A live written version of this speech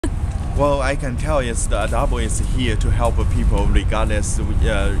Well, I can tell is the Addabbo is here to help people regardless.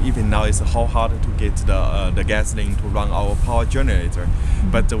 Even now, it's how hard to get the gasoline to run our power generator.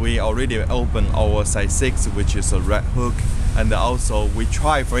 But we already opened our site 6, which is a Red Hook, and also we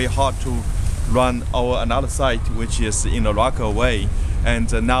try very hard to run our another site, which is in Far Rockaway.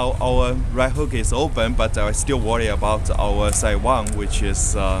 And now our Red Hook is open, but I still worry about our site 1, which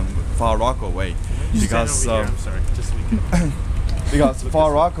is Far Rockaway, because. I'm sorry, just so we can. Because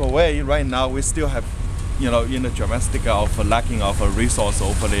Far Rockaway right now we still have, in the dramatic of lacking of a resource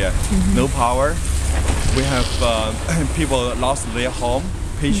over there. No power. We have people lost their home.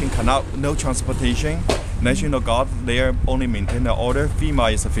 Patient cannot, no transportation. National Guard there only maintain the order.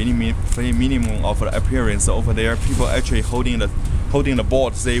 FEMA is a very minimum of appearance over there. People actually holding the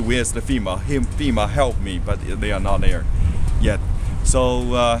board say, "Where's the FEMA? FEMA help me," but they are not there yet.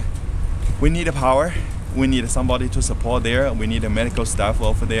 So we need the power. We need somebody to support there. We need a medical staff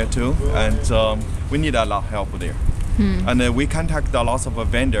over there too, and we need a lot of help there. And we contact a lot of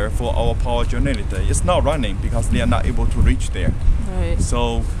vendor for our power generator. It's not running because they are not able to reach there. Right.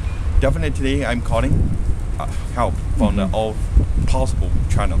 So definitely, I'm calling help from all possible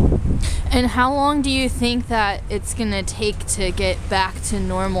channel. And how long do you think that it's gonna take to get back to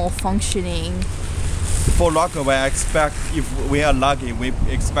normal functioning? For Rockaway, I expect if we are lucky, we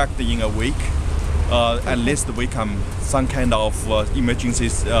expect in a week. At least we can some kind of emergency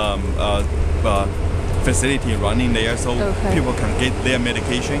facility running there, so people can get their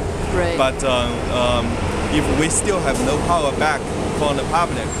medication. Right. But if we still have no power back from the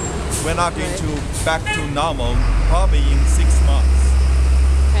public, we're not going to back to normal probably in 6 months.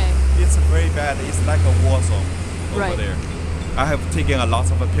 Okay. It's very bad. It's like a war zone over there. I have taken a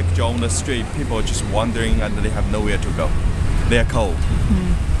lot of a picture on the street. People are just wandering and they have nowhere to go. They're cold.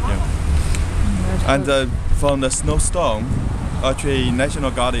 Yeah. And from the snowstorm, actually National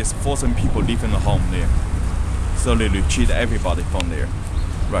Guard is forcing people leaving the home there. So they retreat everybody from there.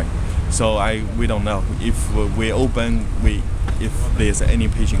 Right. So we don't know if we open, if there's any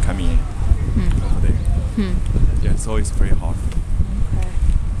patient coming in over there. Yeah, so it's very hard. Okay.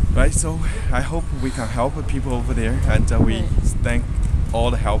 Right, so I hope we can help people over there, and we thank all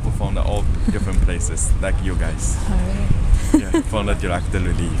the help from all different places, like you guys. All right. Yeah, from the direct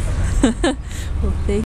relief. Well, thank